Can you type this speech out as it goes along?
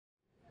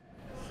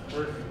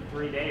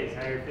3 days.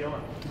 How are you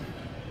feeling?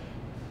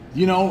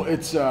 You know,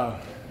 it's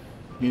when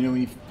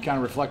you kind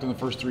of reflect on the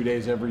first 3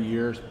 days every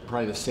year, it's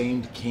probably the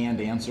same canned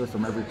answer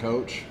from every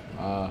coach.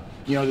 The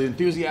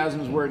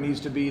enthusiasm is where it needs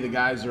to be. The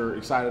guys are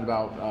excited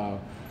about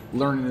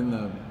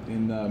learning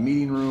in the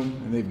meeting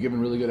room, and they've given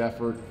really good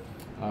effort.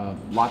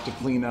 Lot to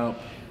clean up.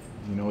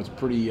 It's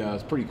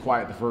pretty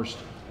quiet the first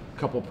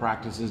couple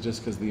practices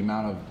just because the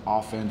amount of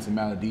offense,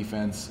 amount of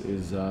defense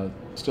is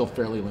still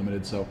fairly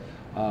limited. So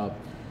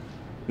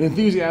the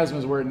enthusiasm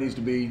is where it needs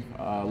to be.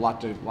 A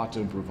lot to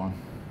improve on.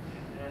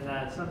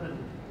 And something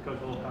Coach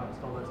Wilcox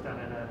told us down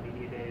at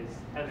media days,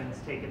 Evan's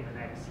taken the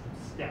next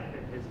step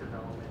in his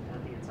development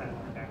at the inside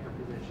linebacker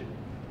position.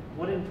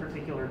 What in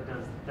particular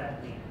does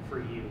that mean for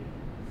you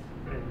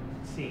in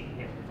seeing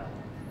him develop?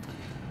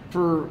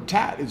 For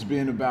Tat, it's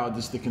been about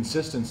just the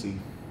consistency.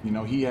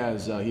 He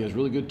has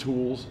really good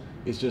tools.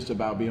 It's just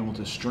about being able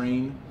to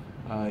strain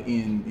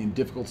in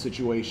difficult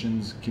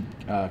situations,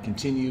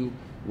 continue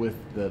with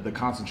the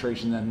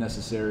concentration that's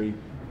necessary,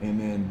 and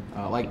then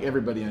like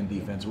everybody on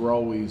defense, we're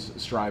always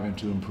striving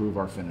to improve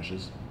our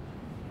finishes.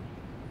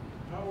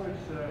 How is,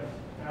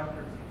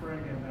 after spring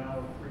and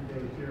now 3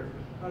 days here,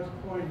 how's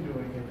Coyne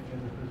doing in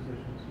the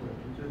position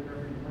switch? Is it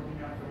everything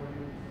working out the way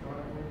you thought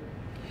it would?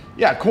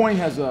 Yeah, Coyne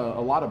has a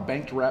lot of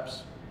banked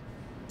reps,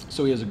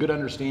 so he has a good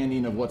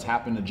understanding of what's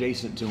happened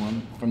adjacent to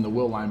him from the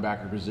will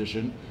linebacker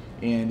position,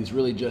 and it's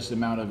really just a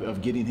amount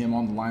of getting him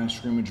on the line of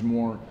scrimmage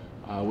more,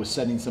 with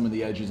setting some of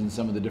the edges and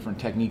some of the different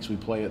techniques we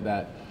play at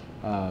that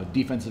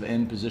defensive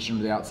end position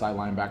or the outside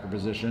linebacker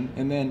position,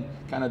 and then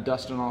kind of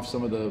dusting off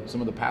some of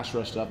the pass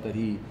rush stuff that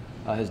he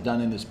has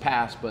done in his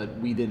past, but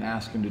we didn't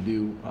ask him to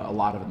do a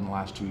lot of it in the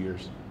last 2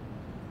 years.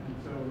 And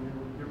so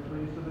you're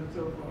pleased with it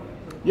so far?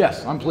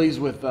 Yes, I'm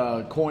pleased with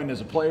Coyne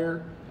as a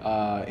player,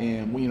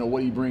 and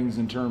what he brings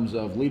in terms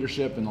of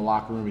leadership in the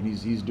locker room, and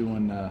he's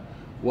doing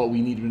what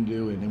we need him to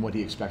do and what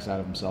he expects out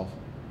of himself.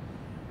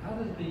 How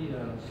does the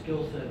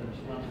skill set and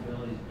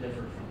responsibilities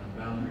differ from the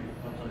boundary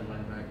outside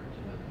linebacker to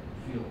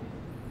the field?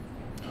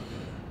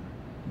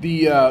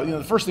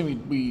 The first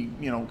thing we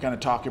kind of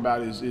talk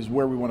about is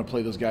where we want to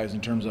play those guys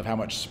in terms of how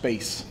much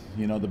space.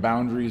 The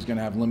boundary is going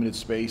to have limited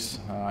space.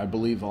 I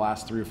believe the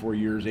last 3 or 4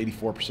 years,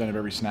 84% of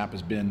every snap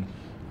has been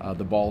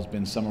the ball's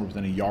been somewhere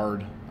within a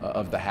yard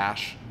of the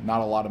hash.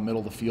 Not a lot of middle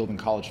of the field in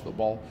college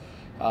football.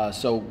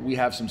 So we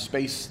have some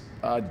space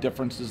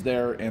differences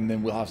there, and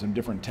then we'll have some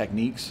different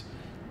techniques.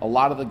 A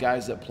lot of the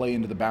guys that play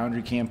into the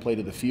boundary can play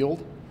to the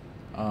field.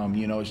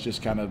 It's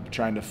just kind of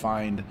trying to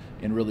find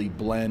and really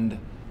blend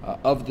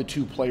of the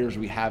two players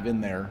we have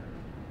in there,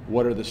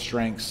 what are the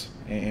strengths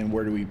and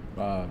where do we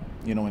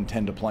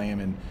intend to play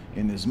them,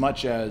 and as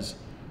much as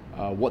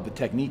what the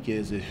technique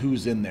is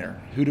who's in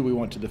there, who do we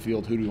want to the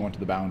field, who do we want to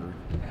the boundary.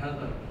 How does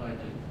that apply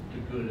to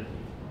good and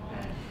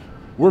bad?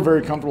 We're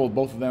very comfortable with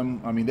both of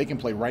them. I mean, they can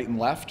play right and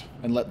left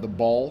and let the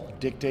ball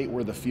dictate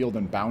where the field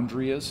and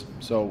boundary is.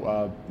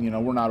 So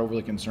we're not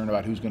overly concerned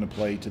about who's going to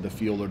play to the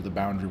field or to the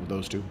boundary with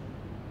those two.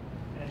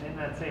 In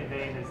that same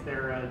vein, is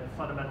there a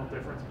fundamental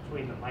difference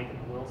between the Mike and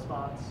the Will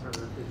spots, or is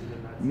it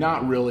in that same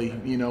Not really.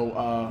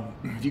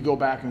 If you go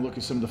back and look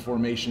at some of the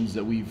formations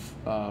that we've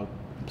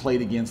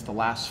played against the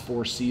last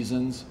 4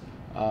 seasons,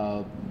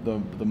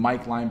 the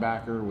Mike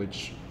linebacker,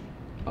 which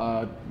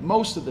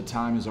most of the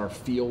time is our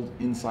field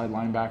inside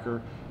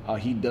linebacker,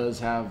 he does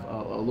have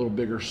a little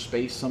bigger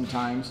space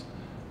sometimes,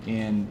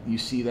 and you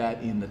see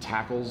that in the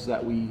tackles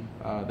that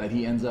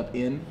he ends up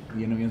in.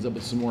 He ends up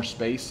with some more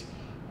space.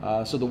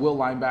 So the will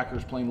linebacker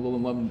is playing a little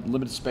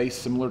limited space,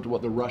 similar to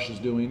what the rush is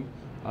doing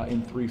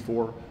in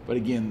 3-4. But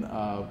again,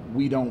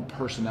 we don't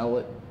personnel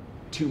it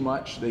too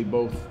much. They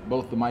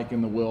both the Mike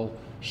and the Will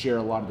share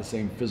a lot of the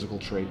same physical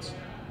traits.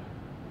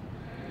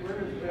 Where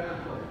does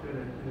Tattersall fit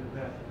into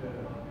that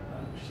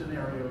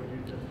scenario you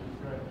just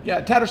described?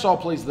 Yeah,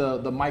 Tattersall plays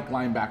the Mike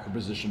linebacker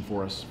position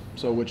for us,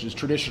 so which is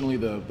traditionally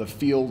the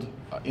field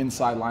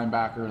inside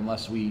linebacker,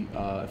 unless we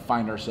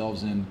find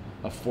ourselves in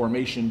a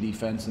formation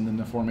defense, and then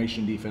the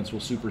formation defense will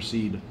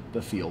supersede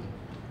the field.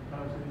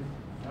 How's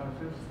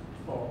his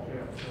fall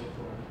camp so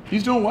far?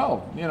 He's doing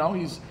well.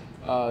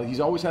 He's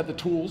always had the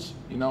tools,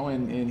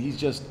 and he's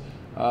just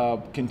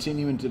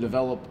continuing to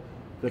develop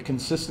the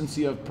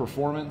consistency of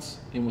performance.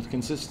 And with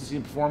consistency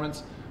of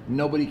performance,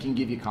 nobody can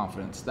give you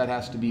confidence. That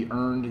has to be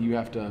earned. You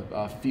have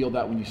to feel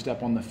that when you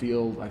step on the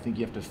field. I think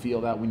you have to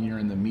feel that when you're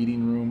in the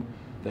meeting room,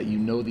 that you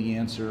know the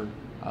answer.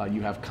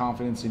 You have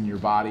confidence in your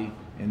body,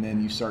 and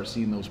then you start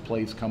seeing those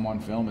plays come on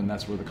film, and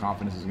that's where the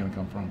confidence is going to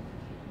come from.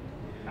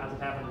 How's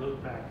it having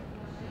Luke back?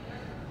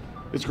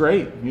 It's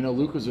great.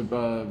 Luke was a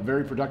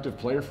very productive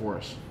player for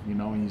us.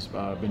 He's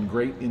been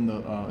great in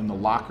the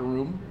locker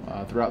room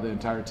throughout the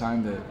entire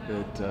time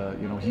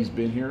that he's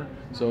been here.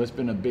 So it's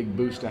been a big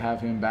boost to have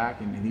him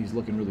back, and he's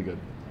looking really good.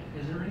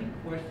 Is there any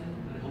question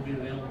that he'll be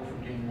available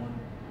for game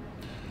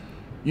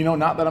 1?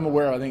 Not that I'm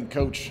aware of. I think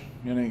Coach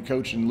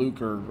and Luke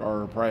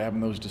are probably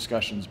having those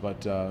discussions,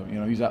 but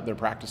he's out there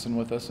practicing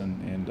with us,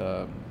 and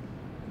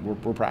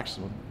we're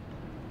practicing with him.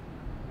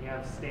 The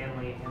have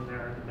Stanley in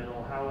there in the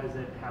middle. How is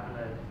it having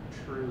a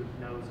true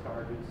nose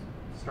guard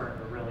who's starting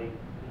to really,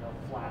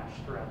 flash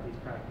throughout these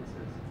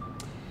practices?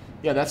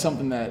 Yeah, that's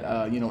something that,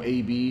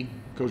 AB,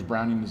 Coach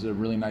Browning, does a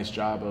really nice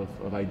job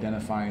of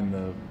identifying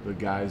the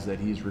guys that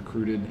he's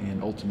recruited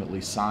and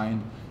ultimately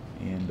signed.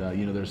 And,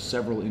 there's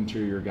several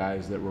interior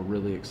guys that we're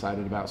really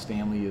excited about.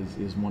 Stanley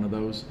is one of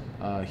those.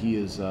 He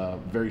is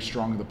very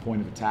strong at the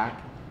point of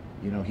attack.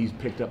 He's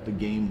picked up the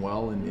game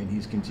well, and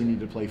he's continued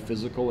to play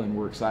physical, and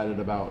we're excited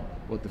about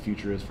what the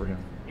future is for him.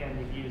 Yeah, and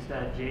you've used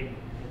Jaden in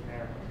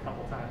there a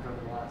couple times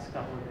over the last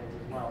couple of days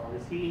as well.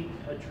 Is he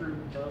a true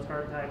nose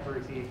guard type, or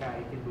is he a guy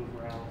who can move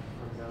around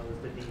from nose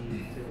to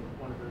knee to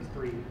one of those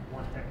 3-1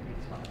 technique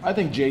spots? I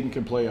think Jaden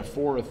can play a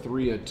 4, a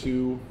 3, a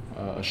 2,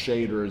 a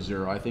shade, or a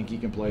 0. I think he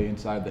can play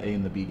inside the A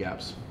and the B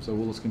gaps. So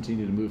we'll just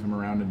continue to move him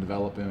around and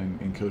develop him,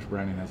 and Coach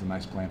Browning has a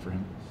nice plan for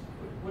him.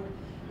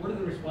 What are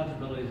the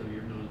responsibilities of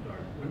your nose guard?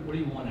 What do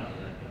you want out of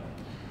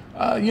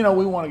that guy?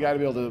 We want a guy to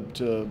be able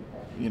to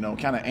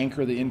kind of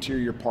anchor the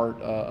interior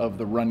part of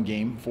the run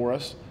game for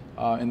us,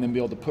 and then be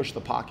able to push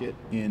the pocket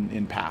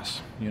in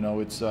pass.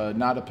 It's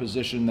not a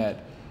position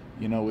that,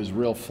 is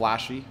real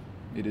flashy.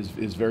 It is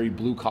very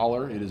blue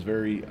collar. It is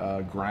very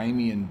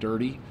grimy and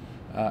dirty,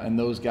 and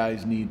those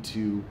guys need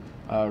to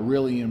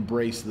really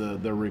embrace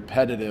the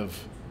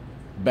repetitive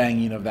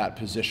banging of that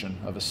position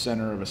of a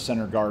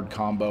center guard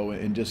combo,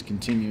 and just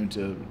continuing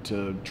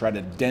to try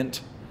to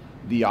dent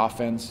the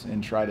offense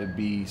and try to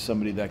be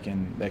somebody that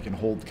can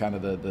hold kind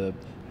of the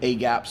A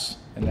gaps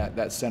and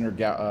that center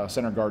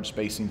guard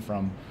spacing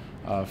from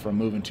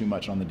moving too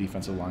much on the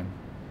defensive line.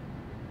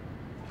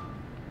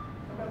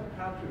 How about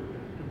Patrick?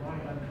 To my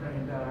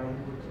untrained eye,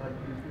 he looks like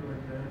you feel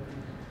like that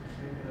he's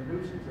making a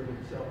nuisance of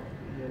himself.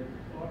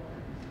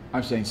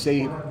 I'm saying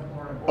say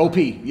OP,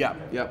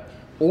 yeah.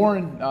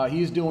 Oren,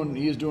 he is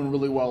doing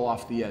really well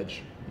off the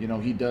edge.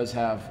 He does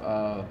have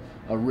a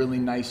really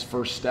nice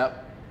first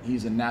step.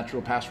 He's a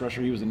natural pass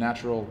rusher. He was a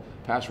natural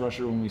pass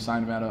rusher when we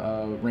signed him out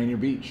of Rainier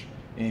Beach,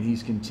 and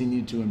he's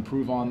continued to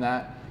improve on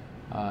that.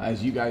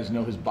 As you guys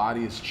know, his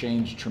body has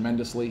changed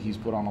tremendously. He's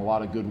put on a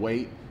lot of good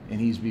weight, and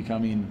he's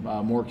becoming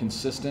more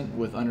consistent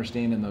with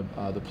understanding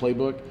the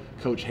playbook.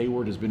 Coach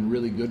Hayward has been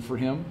really good for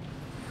him.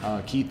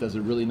 Keith does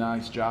a really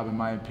nice job, in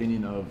my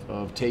opinion,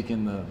 of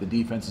taking the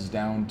defenses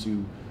down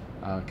to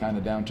kind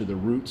of down to the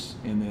roots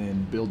and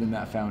then building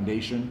that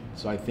foundation.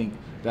 So I think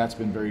that's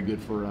been very good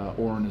for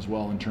Oren as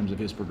well in terms of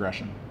his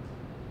progression.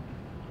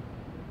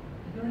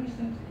 Is there any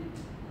sense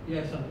you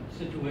have some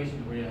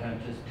situations where you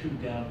have just 2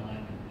 down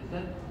linemen? Is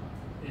that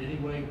in any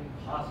way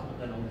possible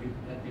that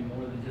that'd be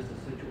more than just a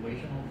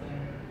situational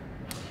thing?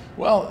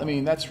 Well, I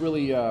mean, that's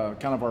really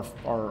kind of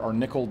our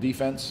nickel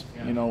defense.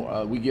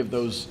 Yeah. We give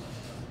those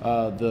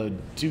the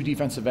 2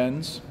 defensive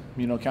ends,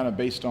 kind of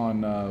based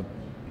on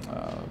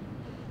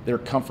their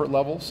comfort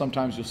level.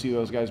 Sometimes you'll see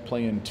those guys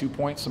play in 2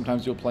 points.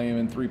 Sometimes you'll play them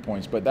in 3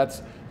 points. But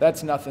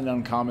that's nothing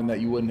uncommon that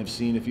you wouldn't have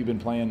seen if you've been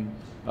playing,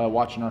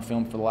 watching our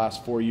film for the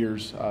last 4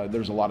 years.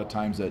 There's a lot of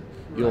times that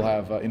you'll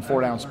have in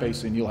 4-down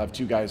space and you'll have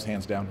 2 guys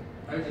hands down.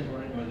 I was just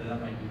wondering whether that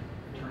might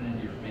turn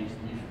into your base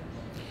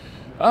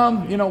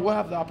defense. We'll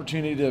have the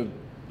opportunity to,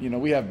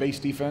 we have base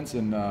defense,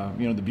 and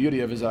the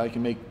beauty of it is that I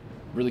can make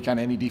really kind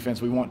of any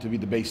defense we want to be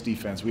the base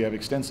defense. We have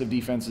extensive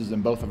defenses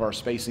in both of our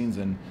spacings,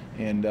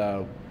 and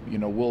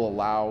we'll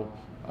allow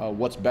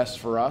what's best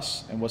for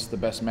us and what's the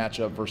best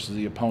matchup versus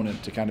the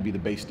opponent to kind of be the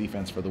base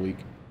defense for the week.